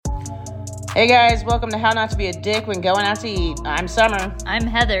Hey guys, welcome to How Not to Be a Dick When Going Out to Eat. I'm Summer. I'm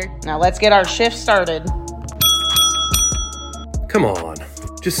Heather. Now let's get our shift started. Come on,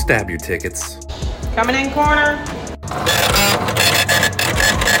 just stab your tickets. Coming in corner.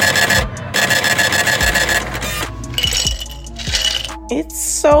 It's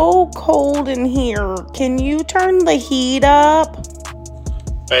so cold in here. Can you turn the heat up?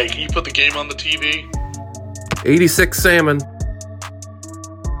 Hey, can you put the game on the TV? 86 salmon.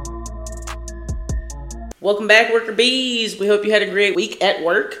 Welcome back, worker bees. We hope you had a great week at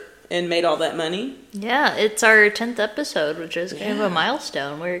work and made all that money. Yeah, it's our 10th episode, which is kind of a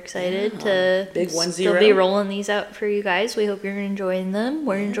milestone. We're excited to Big 1-0. still be rolling these out for you guys. We hope you're enjoying them.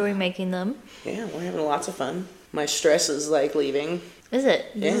 We're enjoying making them. Yeah, we're having lots of fun. My stress is like leaving. Is it?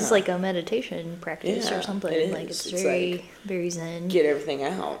 This is Yeah. like a meditation practice Yeah, or something. it Like is. it's It's very, like- very zen. Get everything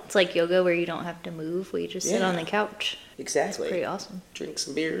out. It's like yoga where you don't have to move. We just sit Yeah. on the couch. Exactly. Pretty awesome. Drink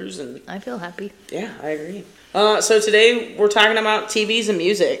some beers and I feel happy. yeah, I agree. So today we're talking about TVs and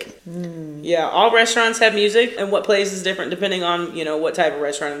music. Yeah, all restaurants have music, and what plays is different depending on, what type of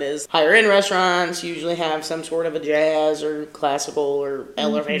restaurant it is. Higher end restaurants usually have some sort of a jazz or classical or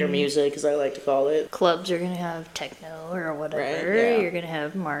elevator music, as I like to call it. Clubs are going to have techno or whatever. Right, yeah. You're going to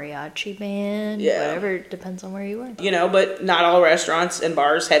have mariachi band. Yeah. Whatever. It depends on where you are. But not all restaurants and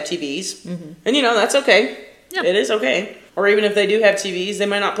bars have TVs. And, that's okay. Yeah. It is okay. Or even if they do have TVs, they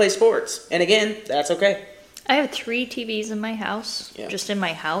might not play sports. And again, that's okay. I have 3 TVs in my house. Yeah. Just in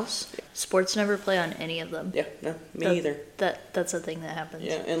my house. Sports never play on any of them. Yeah, no, me either. That's a thing that happens.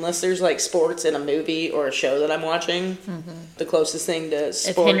 Yeah, unless there's like sports in a movie or a show that I'm watching, the closest thing to sports.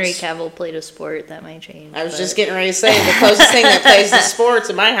 If Henry Cavill played a sport, that might change. I was just getting ready to say the closest thing that plays to sports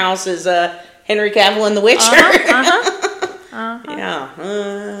in my house is Henry Cavill in The Witcher.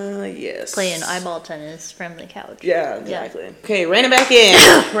 Yeah, yes. Playing eyeball tennis from the couch. Yeah, exactly. Okay, rein it back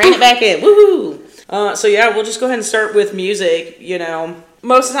in. Rein it back in. Woohoo! So yeah, we'll just go ahead and start with music.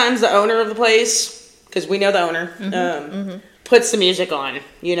 Most of the times the owner of the place, because we know the owner, puts the music on.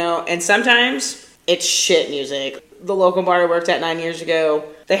 And sometimes it's shit music. The local bar I worked at 9 years ago,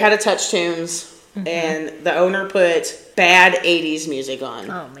 they had a Touch Tunes, and the owner put bad 80s music on.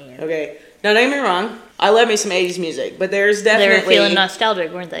 Oh, man. Okay. Now, don't get me wrong. I love me some 80s music, but there's definitely... They were feeling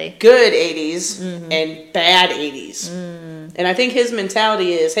nostalgic, weren't they? Good 80s and bad 80s. And I think his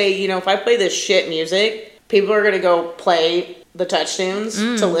mentality is, hey, if I play this shit music, people are going to go play the Touch Tunes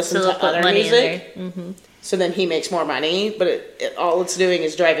to listen to other music. So then he makes more money, but all it's doing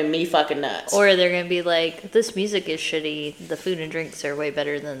is driving me fucking nuts. Or they're going to be like, this music is shitty, the food and drinks are way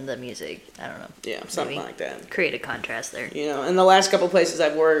better than the music. I don't know. Yeah, something like that. Create a contrast there. In the last couple places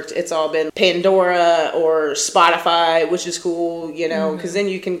I've worked, it's all been Pandora or Spotify, which is cool, because then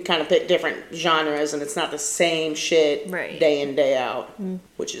you can kind of pick different genres and it's not the same shit day in, day out,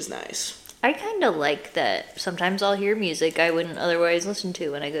 which is nice. I kind of like that sometimes I'll hear music I wouldn't otherwise listen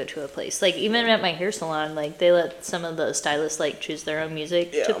to when I go to a place. Like, even at my hair salon, they let some of the stylists, choose their own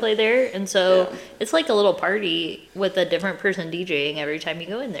music to play there. And so it's like a little party with a different person DJing every time you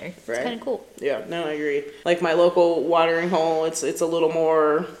go in there. It's kind of cool. Yeah, no, I agree. Like my local watering hole, it's a little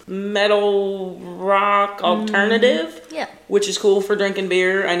more metal rock alternative. Yeah. Which is cool for drinking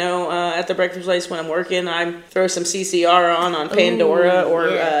beer. I know at the breakfast place when I'm working, I throw some CCR on Pandora or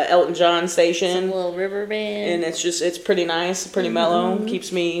Elton John station. Some little river band. And it's pretty nice, pretty mellow.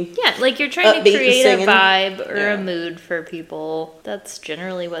 Keeps me you're trying to upbeat create and a singing. vibe or a mood for people. That's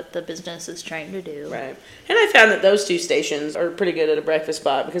generally what the business is trying to do. Right. And I found that those two stations are pretty good at a breakfast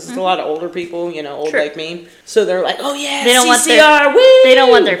spot because it's a lot of older people, old like me. So they're like, oh yeah, they don't CCR, woo! They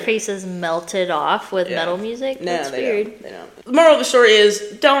don't want their faces melted off with metal music. No, That's they weird. don't. They don't. The moral of the story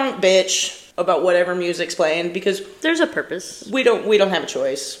is don't bitch about whatever music's playing because there's a purpose. we don't have a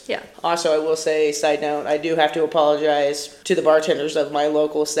choice. Yeah. Also, I will say, side note, I do have to apologize to the bartenders of my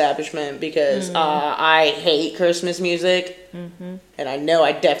local establishment because I hate Christmas music. And I know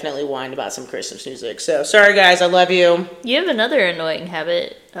I definitely whined about some Christmas music. So, sorry guys, I love you. You have another annoying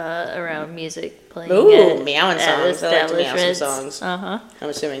habit around music playing. Ooh, meowing songs. I like to meow some establishments. songs. Uh-huh. I'm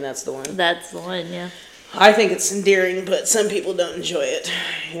assuming that's the one. That's the one, yeah. I think it's endearing, but some people don't enjoy it,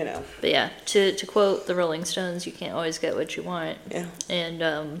 But yeah, to quote the Rolling Stones, you can't always get what you want. Yeah.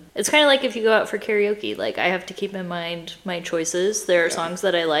 And it's kind of like if you go out for karaoke. Like, I have to keep in mind my choices. There are songs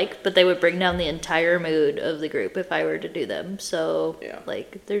that I like, but they would bring down the entire mood of the group if I were to do them. So,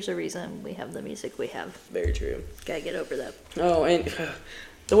 there's a reason we have the music we have. Very true. Gotta get over that. Oh, and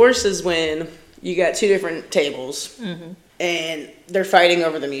the worst is when you got two different tables and they're fighting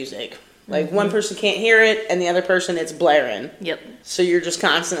over the music. Like, one person can't hear it, and the other person, it's blaring. Yep. So you're just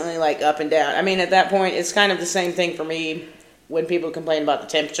constantly, up and down. I mean, at that point, it's kind of the same thing for me when people complain about the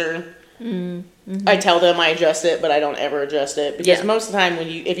temperature. I tell them I adjust it, but I don't ever adjust it because Yeah. most of the time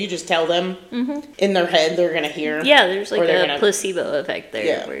if you just tell them in their head, they're gonna hear. Yeah, there's like or they're a gonna- placebo effect there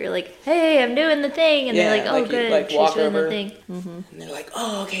Yeah. where you're like, hey, I'm doing the thing. And Yeah, they're like, oh, like you, good. like, She's walk doing over. the thing. And they're like,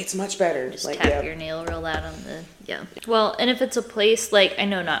 oh, okay, it's much better. Just Like, tap your nail real loud on the, yeah. Well, and if it's a place, like, I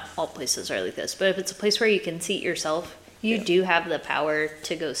know not all places are like this, but if it's a place where you can seat yourself, you do have the power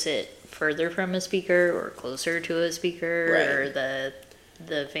to go sit further from a speaker or closer to a speaker Right. or the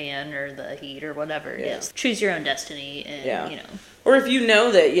fan or the heat or whatever it Yeah. is. Choose your own destiny and, Yeah. you know. Or if you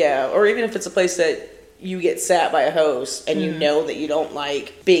know that, or even if it's a place that you get sat by a host and you know that you don't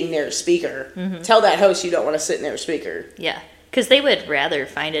like being near a speaker, tell that host you don't want to sit near a speaker. Yeah. Because they would rather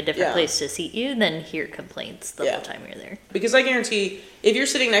find a different Yeah. place to seat you than hear complaints the Yeah. whole time you're there. Because I guarantee, if you're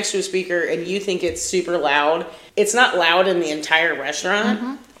sitting next to a speaker and you think it's super loud, it's not loud in the entire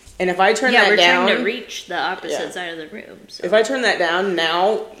restaurant. And if I turn Yeah, that we're down, trying to reach the opposite Yeah. side of the room. So. if I turn that down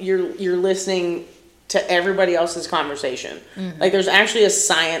now, you're listening to everybody else's conversation. Like there's actually a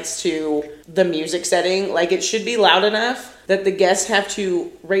science to the music setting. Like it should be loud enough that the guests have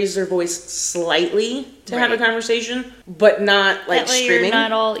to raise their voice slightly to have a Right. conversation, but not like that way screaming. you're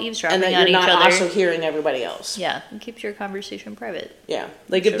not all and eavesdropping that on you're each not other. also hearing everybody else. Yeah, it keeps your conversation private. Yeah,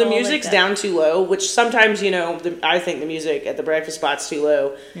 like if Should the all like music's that. down too low, which sometimes I think the music at the breakfast spot's too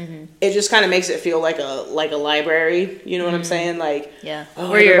low. It just kind of makes it feel like a library. You know what I'm saying? Like Yeah, oh,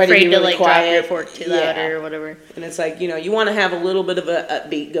 where you're everybody afraid be to really like drop your quiet. fork too loud Yeah. or whatever. And it's like you want to have a little bit of a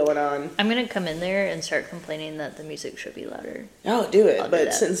upbeat going on. I'm gonna come in there and start complaining that the music should be louder. Oh, do it, I'll do but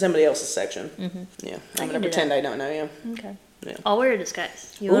that. sit in somebody else's section. Yeah, I I'm can gonna do pretend that. I don't know you. Okay. Yeah. I'll wear a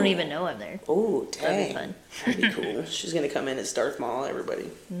disguise. You won't Ooh. even know I'm there. Oh, That'd dang. be fun. That'd be cool. She's gonna come in as Darth Maul, everybody.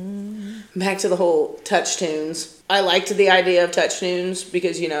 Back to the whole touch tunes. I liked the idea of touch tunes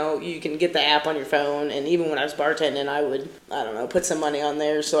because you can get the app on your phone, and even when I was bartending, I would put some money on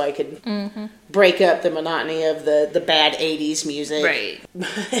there so I could break up the monotony of the bad '80s music. Right.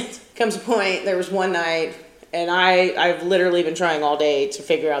 But comes a point. There was one night, and I've literally been trying all day to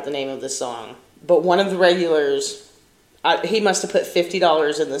figure out the name of this song. But one of the regulars, he must have put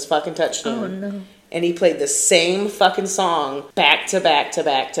 $50 in this fucking touch tune. Oh no. And he played the same fucking song back to back to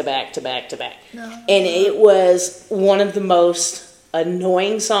back to back to back to back. No. And it was one of the most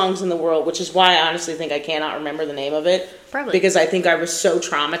annoying songs in the world, which is why I honestly think I cannot remember the name of it. Probably. Because I think I was so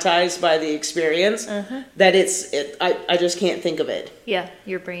traumatized by the experience that I just can't think of it. Yeah,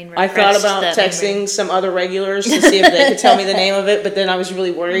 your brain. I thought repressed about that texting memory. some other regulars to see if they could tell me the name of it, but then I was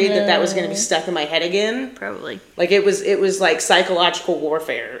really worried that was going to be stuck in my head again. Probably. Like it was like psychological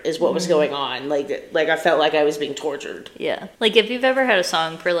warfare is what was going on. Like I felt like I was being tortured. Yeah. Like if you've ever had a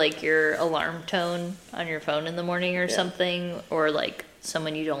song for like your alarm tone on your phone in the morning or something, or like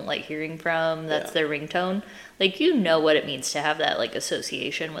someone you don't like hearing from, that's Yeah. their ringtone. Like you know what it means to have that like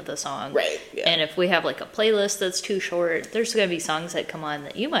association with a song. Right, yeah. And if we have like a playlist that's too short, there's gonna be songs that come on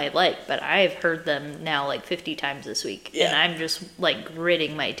that you might like, but I've heard them now like 50 times this week. Yeah. And I'm just like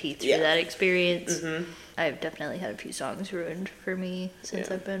gritting my teeth through Yeah. that experience. I've definitely had a few songs ruined for me since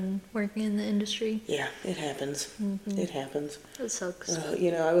Yeah. I've been working in the industry. Yeah, it happens. It happens. It sucks.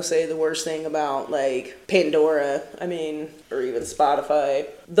 I will say the worst thing about like Pandora, or even Spotify,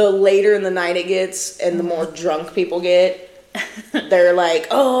 the later in the night it gets and the more drunk people get, they're like,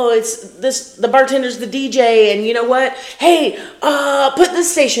 oh, the bartender's the DJ, and you know what? Hey, put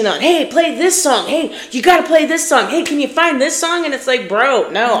this station on. Hey, play this song. Hey, you gotta play this song. Hey, can you find this song? And it's like, bro,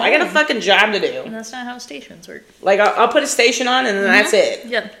 no, I got a fucking job to do. And that's not how stations work. Like, I'll put a station on and then that's it.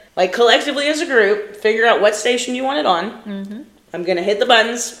 Yep. Like, collectively as a group, figure out what station you want it on. I'm gonna hit the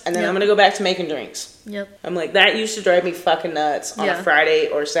buttons, and then Yep. I'm gonna go back to making drinks. Yep. I'm like, that used to drive me fucking nuts on Yeah. a Friday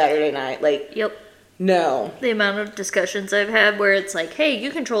or Saturday night. Like, Yep. no. The amount of discussions I've had where it's like, hey,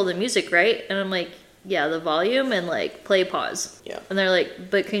 you control the music, right? And I'm like, yeah, the volume and like play pause. Yeah. And they're like,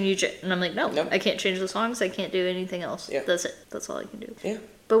 but can you and I'm like, no, Nope. I can't change the songs. I can't do anything else. Yeah. That's it. That's all I can do. Yeah.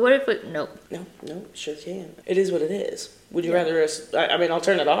 But what if it, nope. No, sure can. It is what it is. Would you rather us, I'll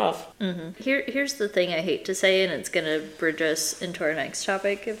turn it off. Here's the thing I hate to say, and it's going to bridge us into our next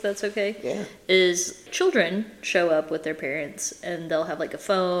topic, if that's okay. Yeah. Is children show up with their parents, and they'll have like a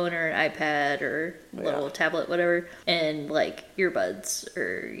phone or an iPad or a little tablet, whatever, and like earbuds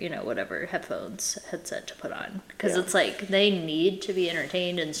or, whatever, headset to put on. Because Yeah. it's like they need to be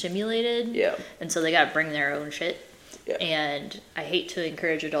entertained and stimulated. Yeah. And so they got to bring their own shit. Yeah. And I hate to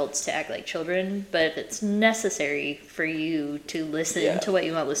encourage adults to act like children, but if it's necessary for you to listen Yeah. to what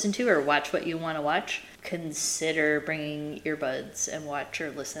you want to listen to or watch what you want to watch, consider bringing earbuds and watch or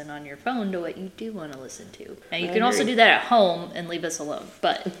listen on your phone to what you do want to listen to. Now, you can also agree. do that at home and leave us alone,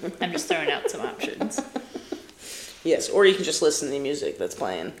 but I'm just throwing out some options. Yes, or you can just listen to the music that's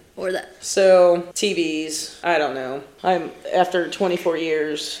playing. Or that. So, TVs, I don't know. After 24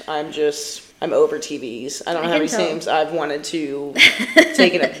 years, I'm over TVs. I don't know how many times I've wanted to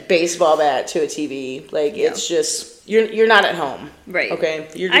take a baseball bat to a TV. Like, it's just, you're not at home. Right. Okay?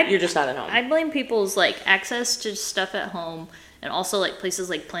 You're just not at home. I blame people's, like, access to stuff at home, and also, like, places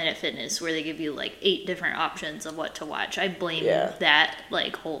like Planet Fitness where they give you, like, 8 different options of what to watch. I blame that,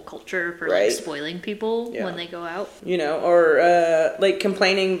 like, whole culture for, like, spoiling people when they go out. You know, or, like,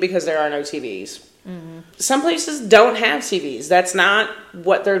 complaining because there are no TVs. Mm-hmm. Some places don't have TVs. That's not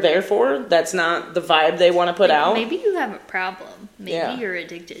what they're there for. That's not the vibe they want to put out. Maybe you have a problem. Maybe you're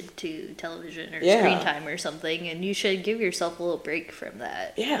addicted to television or screen time or something, and you should give yourself a little break from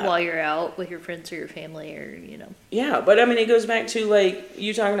that while you're out with your friends or your family, or, you know. Yeah, but I mean, it goes back to, like,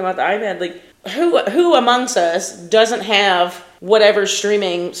 you talking about the iPad. Like, who amongst us doesn't have whatever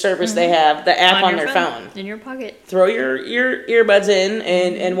streaming service they have, the app on their phone? In your pocket. Throw your earbuds in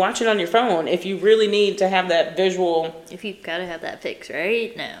and watch it on your phone if you really need to have that visual. If you've got to have that fix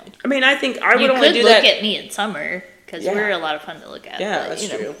right now. I mean, I think I would only do that. You could look at me in summer, because we're a lot of fun to look at. Yeah, that's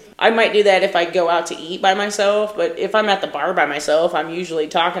true. I might do that if I go out to eat by myself, but if I'm at the bar by myself, I'm usually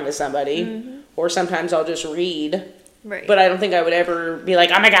talking to somebody, or sometimes I'll just read. Right. But I don't think I would ever be like,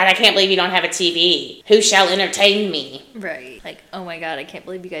 oh my God, I can't believe you don't have a TV. Who shall entertain me? Right. Like, oh my God, I can't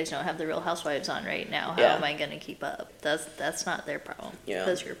believe you guys don't have the Real Housewives on right now. How am I going to keep up? That's not their problem. Yeah.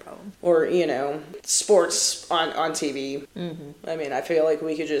 That's your problem. Or, you know, sports on TV. Mm-hmm. I mean, I feel like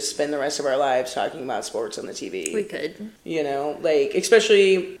we could just spend the rest of our lives talking about sports on the TV. We could. You know, like,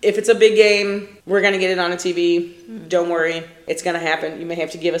 especially if it's a big game, we're going to get it on a TV. Mm-hmm. Don't worry. It's going to happen. You may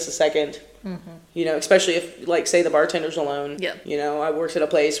have to give us a second. Mm-hmm. You know, especially if, like, say the bartender's alone. Yeah. You know, I worked at a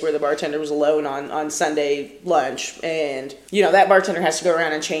place where the bartender was alone on Sunday lunch, and, you know, that bartender has to go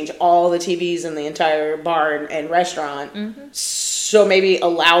around and change all the TVs in the entire bar and restaurant. Mm-hmm. So maybe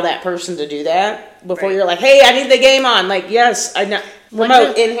allow that person to do that before you're like, hey, I need the game on. Like, yes, I know.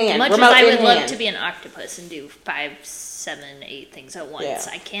 Remote in hand. Much remote as I would love to be an octopus and do 5, 7, 8 things at once,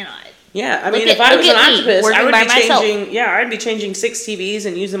 I cannot. Yeah, I mean, if I was an octopus, I would be changing. Yeah, I'd be changing 6 TVs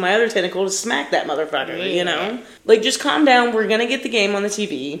and using my other tentacle to smack that motherfucker. Yeah. You know, like, just calm down. We're gonna get the game on the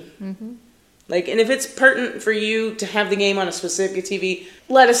TV. Mm-hmm. Like, and if it's pertinent for you to have the game on a specific TV,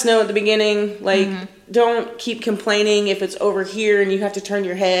 let us know at the beginning. Like, don't keep complaining if it's over here and you have to turn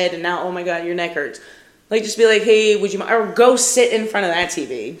your head and now, oh my God, your neck hurts. Like, just be like, hey, would you mind? Or go sit in front of that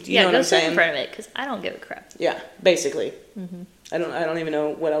TV. Do you know what I'm saying? Yeah, go sit in front of it, because I don't give a crap. Yeah, basically. Mm-hmm. I don't even know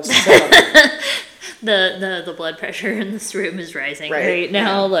what else to say. The blood pressure in this room is rising right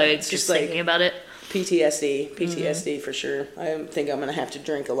now. Yeah. Like, just thinking about it. PTSD for sure. I think I'm gonna have to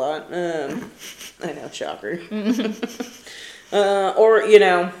drink a lot. I know, shocker. Or, you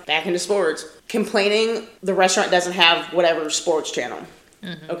know, back into sports. Complaining the restaurant doesn't have whatever sports channel.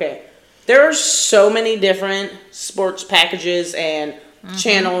 Mm-hmm. Okay. There are so many different sports packages and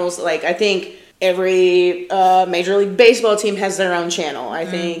channels. Like, I think every Major League Baseball team has their own channel. I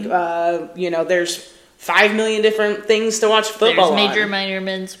think, you know, there's 5 million different things to watch football There's major, minor,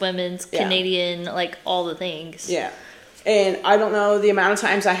 men's, women's, Canadian, like, all the things. Yeah. And I don't know the amount of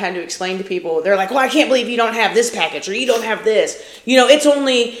times I had to explain to people. They're like, well, I can't believe you don't have this package or you don't have this. You know, it's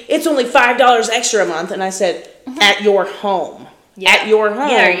only $5 extra a month. And I said, at your home. Yeah. At your home.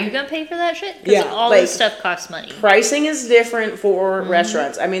 Yeah, are you going to pay for that shit? Because all this stuff costs money. Pricing is different for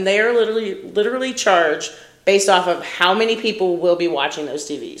restaurants. I mean, they are literally charged based off of how many people will be watching those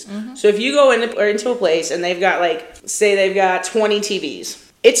TVs. Mm-hmm. So if you go into a place and they've got, like, say they've got 20 TVs,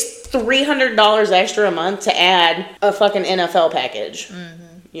 it's $300 extra a month to add a fucking NFL package.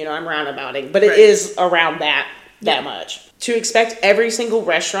 Mm-hmm. You know, I'm roundabouting, but it is around that much. To expect every single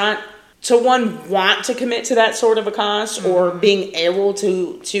restaurant to want to commit to that sort of a cost or being able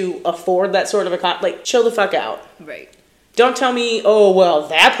to afford that sort of a cost, like, chill the fuck out. Right. Don't tell me, oh, well,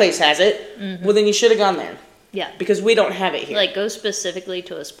 that place has it. Mm-hmm. Well, then you should have gone there. Yeah. Because we don't have it here. Like, go specifically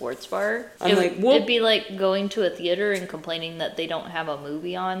to a sports bar. It'd be like going to a theater and complaining that they don't have a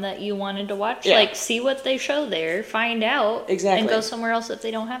movie on that you wanted to watch. Yeah. Like, see what they show there, find out. Exactly. And go somewhere else if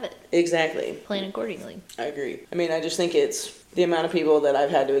they don't have it. Exactly. Plan accordingly. I agree. I mean, I just think it's the amount of people that I've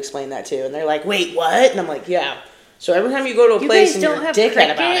had to explain that to. And they're like, wait, what? And I'm like, yeah. So every time you go to a place and you're a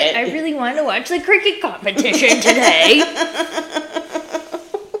dickhead about it. I really want to watch the cricket competition today.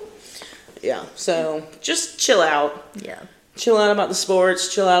 Yeah, so just chill out. Yeah. Chill out about the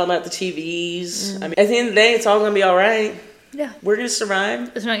sports. Chill out about the TVs. I mean, at the end of the day, it's all going to be all right. Yeah. We're going to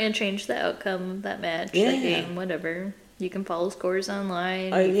survive. It's not going to change the outcome of that match, that game, whatever. You can follow scores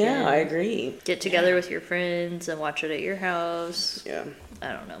online. I agree. Get together with your friends and watch it at your house. Yeah.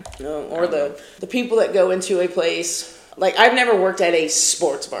 I don't know. No, or the people that go into a place, like I've never worked at a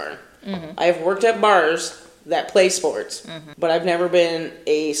sports bar. I've worked at bars that play sports, but I've never been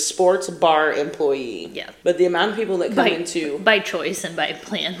a sports bar employee. Yeah. But the amount of people that come into... By choice and by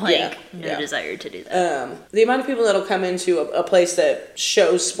plan, no desire to do that. The amount of people that'll come into a place that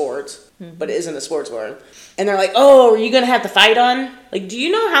shows sports, but isn't a sports bar, and they're like, oh, are you going to have the fight on? Like, do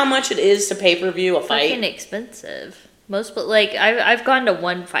you know how much it is to pay-per-view a fight? Fucking expensive. Most, but like I've gone to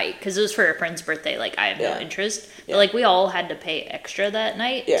one fight because it was for a friend's birthday. Like I have no interest, but like we all had to pay extra that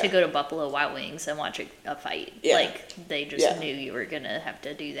night to go to Buffalo Wild Wings and watch a fight. Like they just knew you were gonna have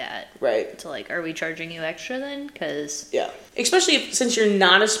to do that, right? So like, are we charging you extra then? Because especially since you're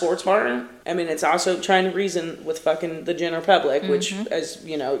not a sports bar. I mean, it's also trying to reason with fucking the general public, which, as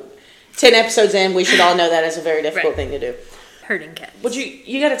you know, 10 episodes in, we should all know that is a very difficult thing to do. Herding cats. But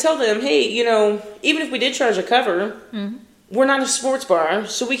you got to tell them, hey, you know, even if we did charge a cover, we're not a sports bar,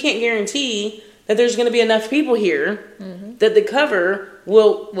 so we can't guarantee that there's going to be enough people here that the cover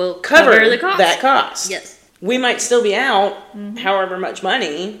will cover the cost. That cost. Yes. We might still be out however much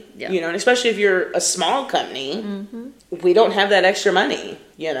money, you know, and especially if you're a small company, we don't have that extra money,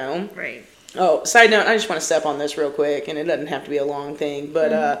 you know. Right. Oh, side note, I just want to step on this real quick, and it doesn't have to be a long thing,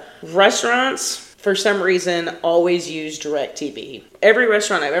 but restaurants, for some reason, always use DirecTV. Every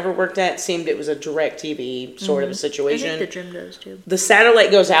restaurant I've ever worked at seemed it was a DirecTV sort of a situation. I think the gym does too. The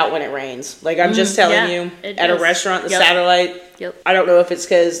satellite goes out when it rains. Like, I'm just telling you, at a restaurant, the satellite, I don't know if it's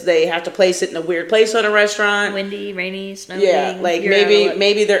because they have to place it in a weird place on a restaurant. Windy, rainy, snowy. Yeah, like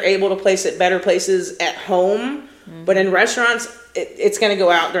maybe they're able to place it better places at home, but in restaurants, it's going to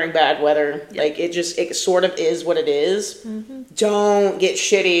go out during bad weather. Like, it sort of is what it is. Don't get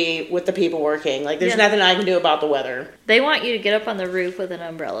shitty with the people working. Like, there's nothing I can do about the weather. They want you to get up on the roof with an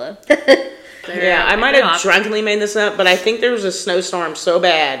umbrella. I might have drunkenly made this up, but I think there was a snowstorm so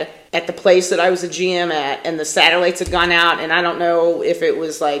bad at the place that I was a GM at, and the satellites had gone out, and I don't know if it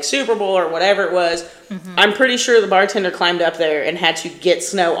was like Super Bowl or whatever it was. I'm pretty sure the bartender climbed up there and had to get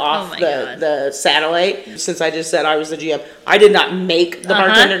snow off the satellite. Since I just said I was the GM, I did not make the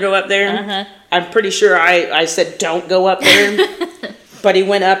bartender go up there. I'm pretty sure I said don't go up there, but he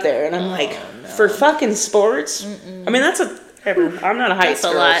went up there, and I'm like, for fucking sports? I mean, I'm not a Heights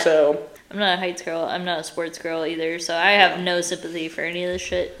girl, so... I'm not a Heights girl. I'm not a sports girl either, so I have no sympathy for any of this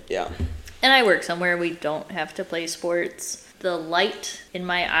shit. Yeah. And I work somewhere we don't have to play sports. The light in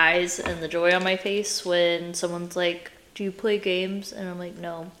my eyes and the joy on my face when someone's like, do you play games? And I'm like,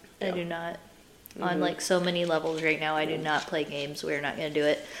 no, I do not. On like so many levels right now, I do not play games. We're not going to do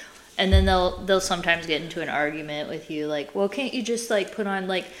it. And then they'll sometimes get into an argument with you, like, well, can't you just, like, put on,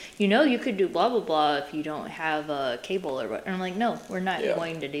 like, you know, you could do blah, blah, blah if you don't have a cable or what. And I'm like, no, we're not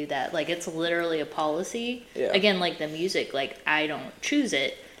going to do that. Like, it's literally a policy. Again, like the music, like, I don't choose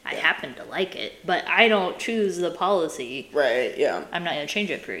it. I happen to like it, but I don't choose the policy. Right, yeah. I'm not going to change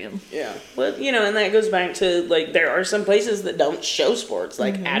it for you. Yeah. Well, you know, and that goes back to, like, there are some places that don't show sports,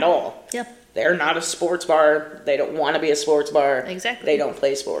 like, at all. Yeah. They're not a sports bar. They don't want to be a sports bar. Exactly. They don't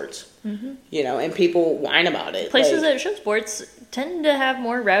play sports. You know, and people whine about it. Places that show sports tend to have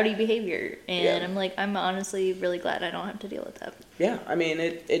more rowdy behavior. And I'm like, I'm honestly really glad I don't have to deal with that. Yeah, I mean,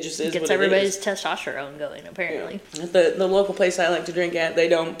 it just is gets what everybody's it is. testosterone going, apparently. Yeah. The local place I like to drink at, they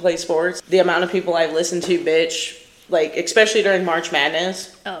don't play sports. The amount of people I've listened to bitch, like, especially during March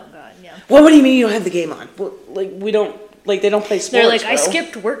Madness. Oh, God, yeah. Well, what do you mean you don't have the game on? Well, like, we don't... Like, they don't play sports, They're like, bro. I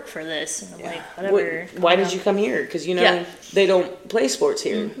skipped work for this. And I'm like, whatever. Why did you come here? Because, you know, they don't play sports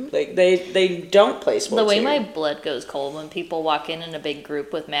here. Like, they don't play sports The way here. my blood goes cold when people walk in a big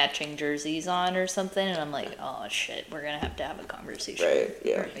group with matching jerseys on or something, and I'm like, oh, shit, we're going to have a conversation. Right,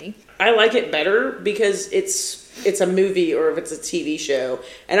 yeah. For me. I like it better because it's a movie or if it's a TV show.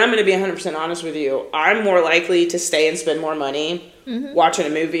 And I'm going to be 100% honest with you. I'm more likely to stay and spend more money watching a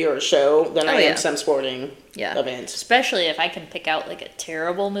movie or a show than I am some sporting event. Especially if I can pick out like a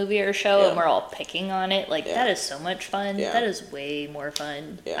terrible movie or show and we're all picking on it. Like, that is so much fun. Yeah. That is way more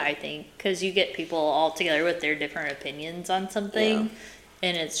fun, I think. Because you get people all together with their different opinions on something.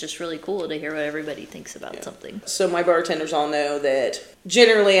 And it's just really cool to hear what everybody thinks about something. So my bartenders all know that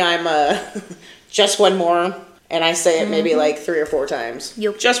generally I'm just one more. And I say it maybe like 3 or 4 times.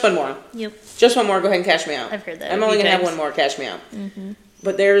 Yep. Just one more. Yep. Just one more. Go ahead and cash me out. I've heard that. I'm only going to have one more. Cash me out.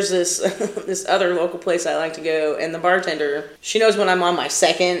 But there's this this other local place I like to go. And the bartender, she knows when I'm on my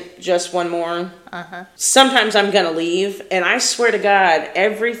second, just one more. Sometimes I'm going to leave. And I swear to God,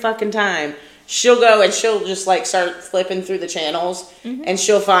 every fucking time, she'll go and she'll just like start flipping through the channels. And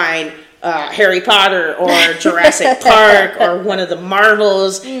she'll find Harry Potter or Jurassic Park or one of the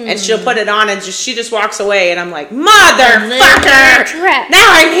Marvels, and she'll put it on and she just walks away, and I'm like, motherfucker! Now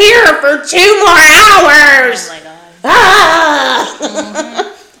I'm here for 2 more hours! Oh my god.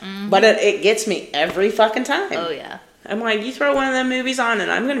 Ah! But it gets me every fucking time. Oh yeah. I'm like, you throw one of them movies on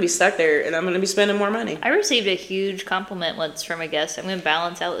and I'm going to be stuck there and I'm going to be spending more money. I received a huge compliment once from a guest. I'm going to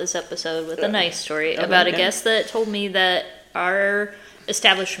balance out this episode with a nice story about a guest that told me that our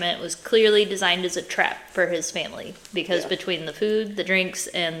establishment was clearly designed as a trap for his family because between the food, the drinks,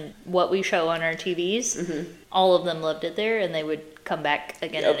 and what we show on our TVs, all of them loved it there and they would come back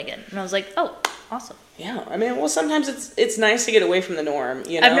again and again. And I was like, oh, awesome. Yeah, I mean, well, sometimes it's nice to get away from the norm.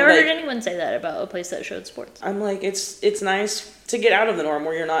 You know, I've never heard anyone say that about a place that showed sports. I'm like, it's nice to get out of the norm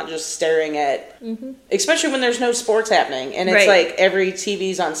where you're not just staring at, especially when there's no sports happening and it's like every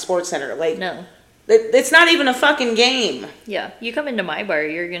TV's on Sports Center. Like, no, it's not even a fucking game. Yeah, you come into my bar,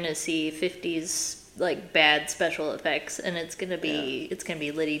 you're gonna see 50s like bad special effects, and it's gonna be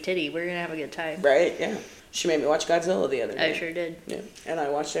litty titty. We're gonna have a good time, right? Yeah. She made me watch Godzilla the other day. I sure did. Yeah, and I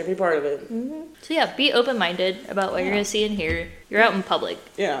watched every part of it. So yeah, be open-minded about what you're going to see and hear. You're out in public.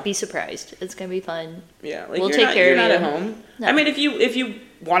 Yeah. Be surprised. It's going to be fun. Yeah. Like we'll take care of you. You're not at home. No. I mean, if you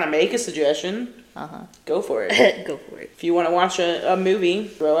want to make a suggestion, go for it. Go for it. If you want to watch a movie,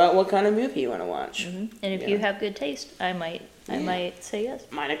 throw out what kind of movie you want to watch. And if you have good taste, I might say yes.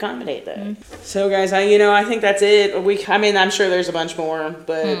 Might accommodate that. So guys, I think that's it. I'm sure there's a bunch more,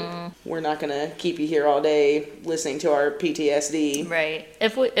 but we're not gonna keep you here all day listening to our PTSD. Right.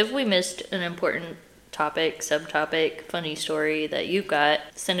 If we missed an important topic, subtopic, funny story that you've got,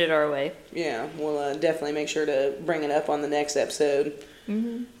 send it our way. Yeah, we'll definitely make sure to bring it up on the next episode.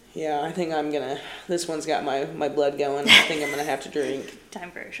 Yeah, I think this one's got my blood going. I think I'm gonna have to drink.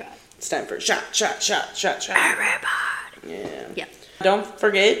 Time for a shot. It's time for a shot. Everybody. Yeah. Don't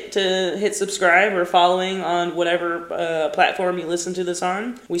forget to hit subscribe or following on whatever platform you listen to this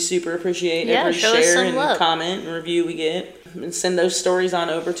on. We super appreciate every share and comment and review we get. And send those stories on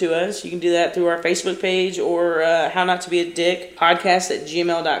over to us. You can do that through our Facebook page or How Not to Be a Dick podcast at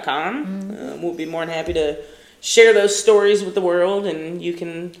gmail.com. We'll be more than happy to share those stories with the world, and you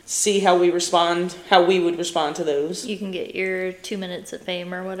can see how we would respond to those. You can get your 2 minutes of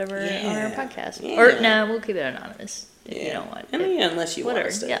fame or whatever on our podcast. Yeah. Or no, we'll keep it anonymous if you don't want. Unless you want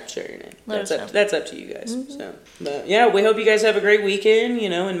us to share your name. That's up to you guys. So, but yeah, we hope you guys have a great weekend,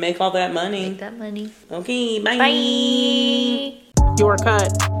 and make all that money. Make that money. Okay, bye. Bye. You're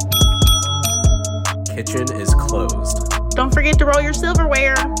cut. Kitchen is closed. Don't forget to roll your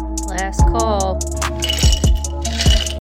silverware. Last call.